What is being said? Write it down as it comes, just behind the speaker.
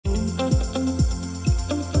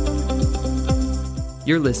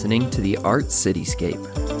You're listening to the Art Cityscape.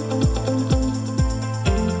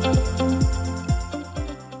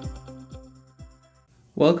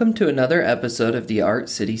 Welcome to another episode of the Art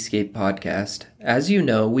Cityscape podcast. As you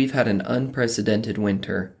know, we've had an unprecedented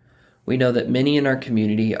winter. We know that many in our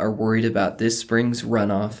community are worried about this spring's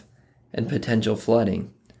runoff and potential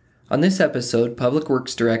flooding. On this episode, Public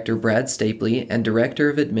Works Director Brad Stapley and Director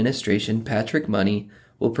of Administration Patrick Monney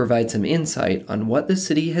will provide some insight on what the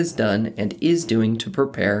city has done and is doing to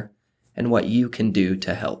prepare and what you can do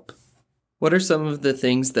to help. What are some of the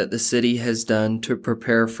things that the city has done to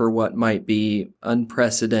prepare for what might be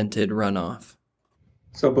unprecedented runoff?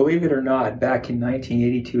 So believe it or not, back in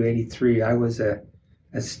 1982-83, I was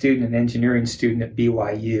an engineering student at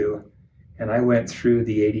BYU, and I went through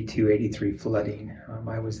the 82-83 flooding.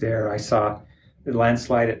 I was there. I saw the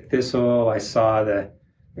landslide at Thistle. I saw the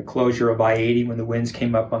closure of I-80 when the winds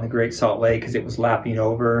came up on the Great Salt Lake because it was lapping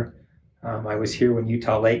over. I was here when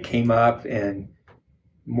Utah Lake came up and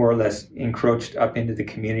more or less encroached up into the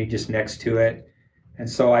community just next to it. And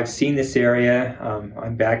so I've seen this area.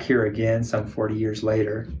 I'm back here again some 40 years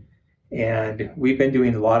later. And we've been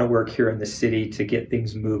doing a lot of work here in the city to get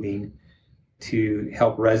things moving, to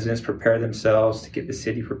help residents prepare themselves, to get the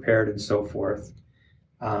city prepared and so forth.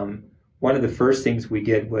 One of the first things we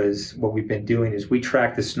did was, what we've been doing is we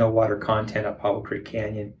track the snow water content up Hobble Creek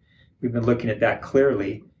Canyon. We've been looking at that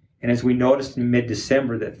clearly. And as we noticed in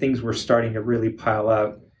mid-December that things were starting to really pile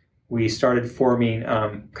up, we started forming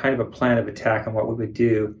kind of a plan of attack on what we would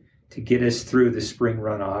do to get us through the spring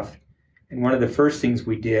runoff. And one of the first things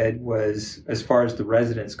we did was, as far as the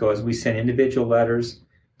residents go, is we sent individual letters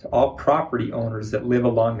to all property owners that live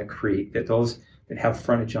along the creek, that those that have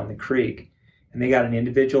frontage on the creek. And they got an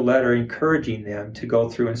individual letter encouraging them to go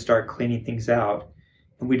through and start cleaning things out.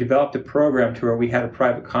 And we developed a program to where we had a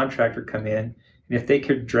private contractor come in, and if they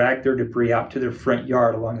could drag their debris out to their front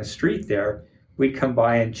yard along the street there, we'd come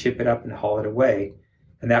by and chip it up and haul it away.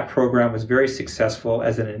 And that program was very successful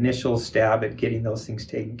as an initial stab at getting those things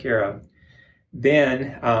taken care of.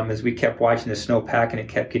 Then, as we kept watching the snowpack and it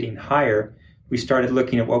kept getting higher, we started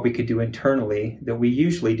looking at what we could do internally that we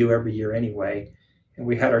usually do every year anyway. And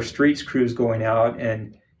we had our streets crews going out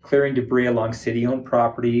and clearing debris along city-owned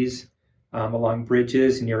properties, along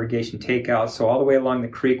bridges and irrigation takeouts. So all the way along the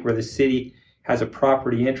creek where the city has a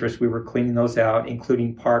property interest, we were cleaning those out,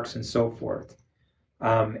 including parks and so forth.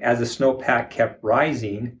 As the snowpack kept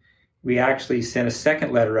rising, we actually sent a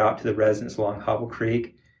second letter out to the residents along Hobble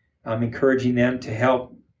Creek, encouraging them to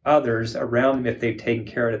help others around them if they've taken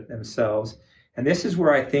care of it themselves. And this is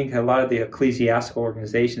where I think a lot of the ecclesiastical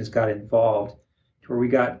organizations got involved, to where we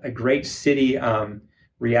got a great city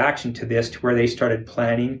reaction to this, to where they started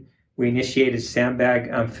planning. We initiated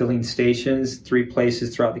sandbag filling stations, 3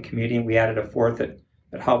 places throughout the community, and we added a 4th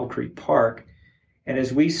at Hobble Creek Park. And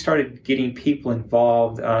as we started getting people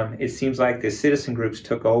involved, it seems like the citizen groups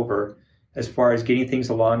took over as far as getting things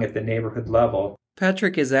along at the neighborhood level.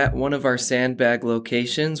 Patrick is at one of our sandbag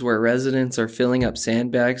locations where residents are filling up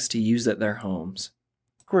sandbags to use at their homes.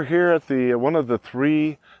 We're here at one of the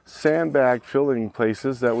 3 sandbag filling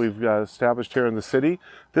places that we've established here in the city.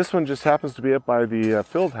 This one just happens to be up by the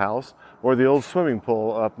field house, or the old swimming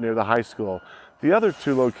pool up near the high school. The other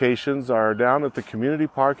 2 locations are down at the community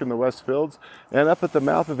park in the West Fields and up at the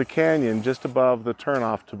mouth of the canyon just above the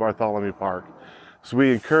turnoff to Bartholomew Park. So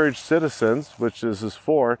we encourage citizens, which this is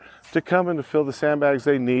for, to come and to fill the sandbags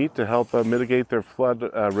they need to help mitigate their flood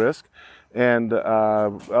risk. And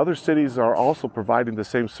other cities are also providing the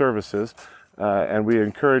same services, and we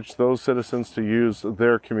encourage those citizens to use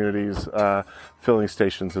their community's filling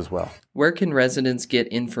stations as well. Where can residents get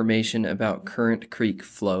information about current creek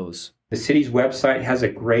flows? The city's website has a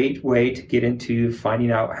great way to get into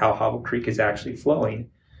finding out how Hobble Creek is actually flowing.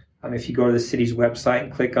 If you go to the city's website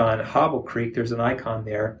and click on Hobble Creek, there's an icon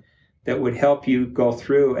there that would help you go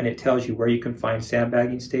through, and it tells you where you can find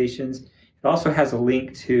sandbagging stations. It also has a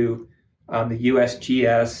link to the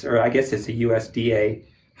USGS, or I guess it's a USDA,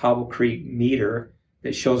 Hobble Creek meter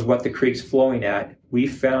that shows what the creek's flowing at. We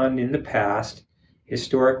found in the past,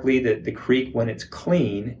 historically, that the creek, when it's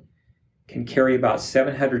clean, can carry about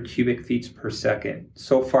 700 cubic feet per second.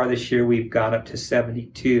 So far this year, we've gone up to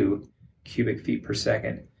 72 cubic feet per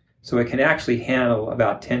second. So it can actually handle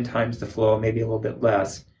about 10 times the flow, maybe a little bit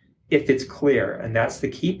less, if it's clear. And that's the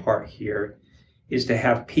key part here, is to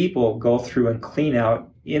have people go through and clean out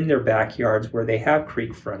in their backyards where they have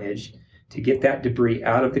creek frontage to get that debris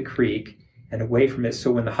out of the creek and away from it,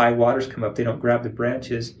 so when the high waters come up, they don't grab the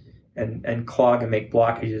branches and clog and make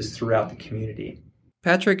blockages throughout the community.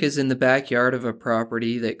 Patrick is in the backyard of a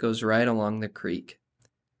property that goes right along the creek.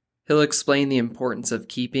 He'll explain the importance of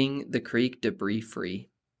keeping the creek debris-free.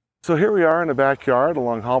 So here we are in the backyard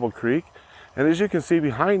along Hobble Creek, and as you can see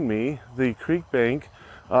behind me, the creek bank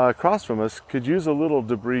across from us could use a little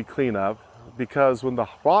debris cleanup, because when the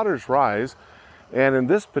waters rise, and in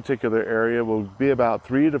this particular area will be about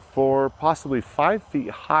 3 to 4, possibly 5 feet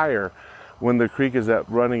higher when the creek is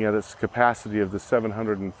running at its capacity of the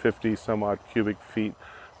 750 some odd cubic feet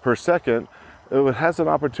per second, it has an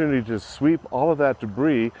opportunity to sweep all of that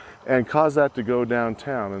debris and cause that to go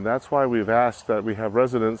downtown. And that's why we've asked that we have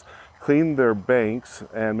residents clean their banks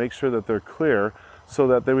and make sure that they're clear, so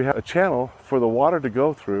that we have a channel for the water to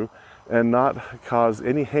go through and not cause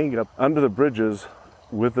any hang up under the bridges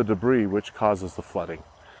with the debris, which causes the flooding.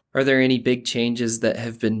 Are there any big changes that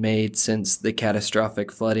have been made since the catastrophic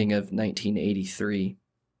flooding of 1983?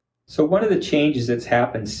 So one of the changes that's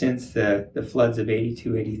happened since the floods of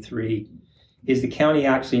 82, 83 is the county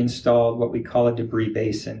actually installed what we call a debris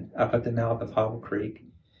basin up at the mouth of Hobble Creek.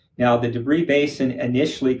 Now, the debris basin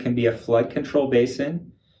initially can be a flood control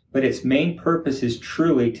basin, but its main purpose is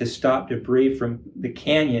truly to stop debris from the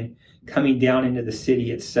canyon coming down into the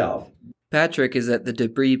city itself. Patrick is at the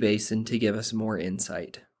debris basin to give us more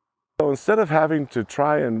insight. So instead of having to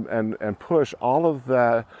try and push all of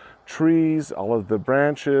the trees, all of the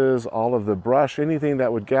branches, all of the brush, anything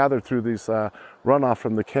that would gather through these runoff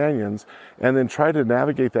from the canyons, and then try to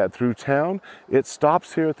navigate that through town, it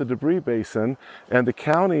stops here at the debris basin, and the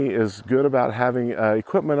county is good about having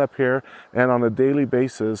equipment up here and on a daily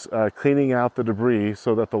basis cleaning out the debris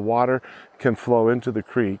so that the water can flow into the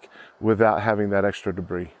creek without having that extra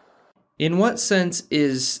debris. In what sense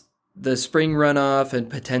is the spring runoff and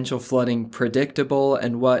potential flooding predictable,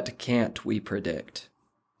 and what can't we predict?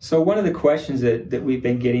 So one of the questions that we've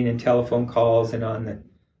been getting in telephone calls and on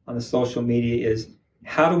the social media is,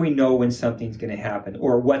 how do we know when something's going to happen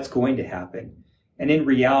or what's going to happen? And in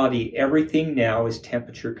reality, everything now is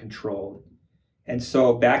temperature controlled. And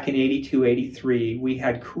so back in 82, 83, we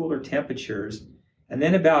had cooler temperatures. And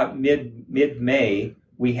then about mid-May,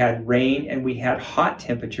 we had rain and we had hot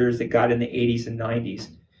temperatures that got in the 80s and 90s,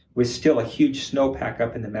 with still a huge snowpack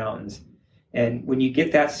up in the mountains. And when you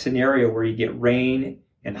get that scenario where you get rain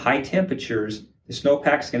and high temperatures, the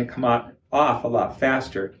snowpack's going to come off a lot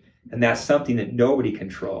faster. And that's something that nobody can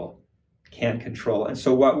control. And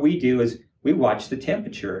so what we do is we watch the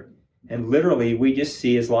temperature. And literally, we just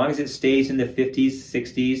see, as long as it stays in the 50s,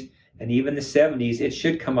 60s, and even the 70s, it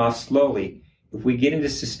should come off slowly. If we get into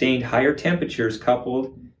sustained higher temperatures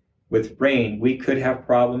coupled with rain, we could have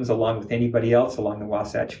problems along with anybody else along the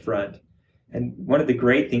Wasatch Front. And one of the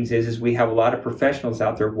great things is we have a lot of professionals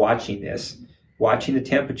out there watching the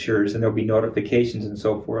temperatures, and there'll be notifications and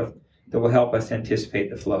so forth that will help us anticipate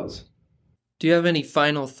the flows. Do you have any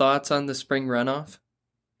final thoughts on the spring runoff?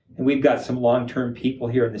 And we've got some long-term people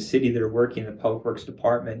here in the city that are working in the Public Works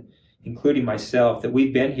Department, including myself, that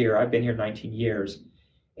we've been here. I've been here 19 years.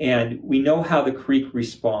 And we know how the creek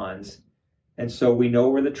responds. And so we know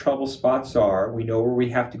where the trouble spots are. We know where we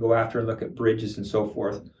have to go after and look at bridges and so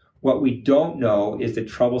forth. What we don't know is the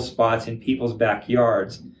trouble spots in people's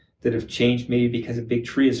backyards that have changed, maybe because a big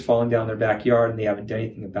tree has fallen down their backyard and they haven't done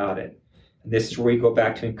anything about it. And this is where we go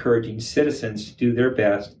back to encouraging citizens to do their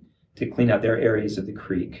best to clean out their areas of the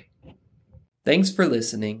creek. Thanks for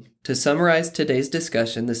listening. To summarize today's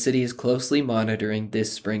discussion, the city is closely monitoring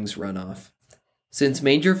this spring's runoff. Since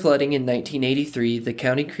major flooding in 1983, the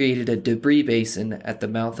county created a debris basin at the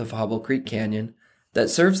mouth of Hobble Creek Canyon that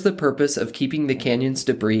serves the purpose of keeping the canyon's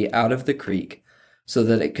debris out of the creek so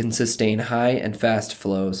that it can sustain high and fast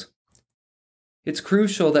flows. It's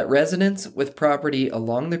crucial that residents with property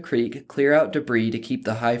along the creek clear out debris to keep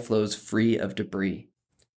the high flows free of debris.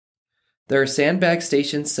 There are sandbag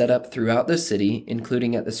stations set up throughout the city,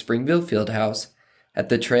 including at the Springville Fieldhouse, at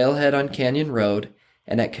the trailhead on Canyon Road,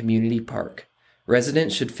 and at Community Park.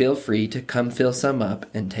 Residents should feel free to come fill some up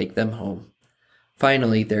and take them home.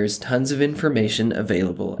 Finally, there's tons of information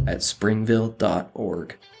available at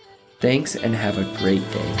springville.org. Thanks and have a great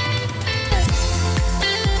day.